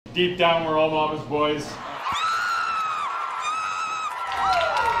Deep down, we're all mama's boys.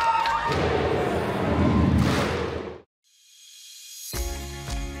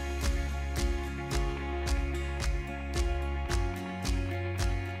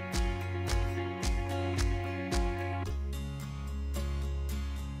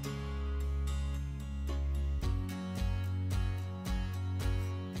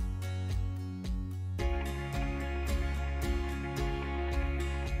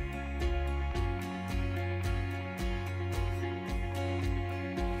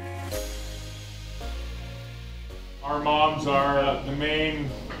 Our moms are the main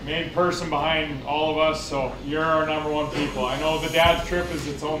person behind all of us, so you're our #1 people. I know the dad's trip is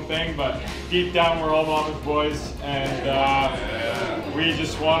its own thing, but deep down we're all mama's boys, and we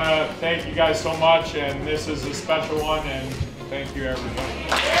just want to thank you guys so much, and this is a special one, and thank you everybody.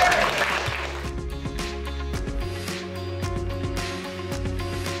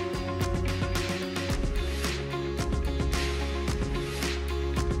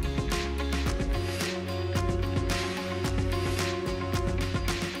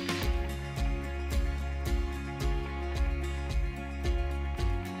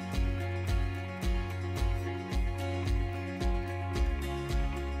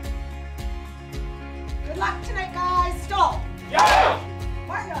 Good luck tonight, guys. Stop. Yeah!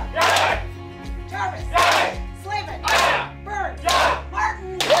 Martin. Yeah! Jarvis. Yeah! Slavin. Yeah! Burns. Yeah!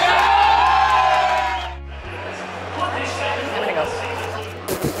 Martin. Yeah! Everything else.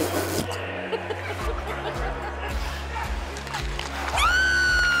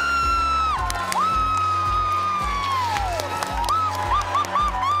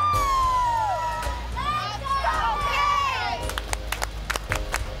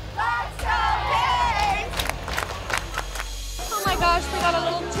 Oh my gosh, we got a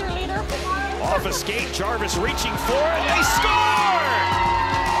little cheerleader. Off a skate, Jarvis reaching for it, and they score!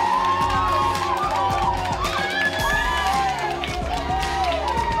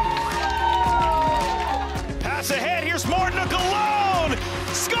 Pass ahead, here's Mortnick alone!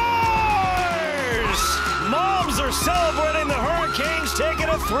 Scores! Moms are celebrating the Hurricanes, taking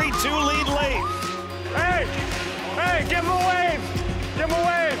a 3-2 lead late. Hey, give him a wave! Give him a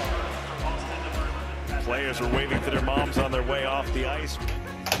wave! Players are waving to their moms on their way off the ice.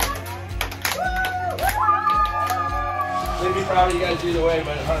 They'd be proud of you guys either way,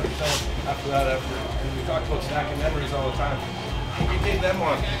 but 100% after that effort. And we talk about stacking memories all the time. We take them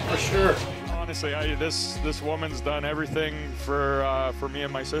on, for sure. Honestly, this woman's done everything for me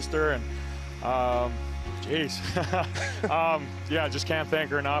and my sister, and jeez, yeah, just can't thank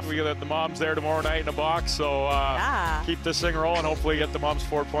her enough. We got the moms there tomorrow night in a box, so keep this thing rolling. Hopefully, get the moms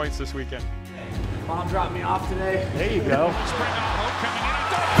 4 points this weekend. Mom dropped me off today. There you go. Spring on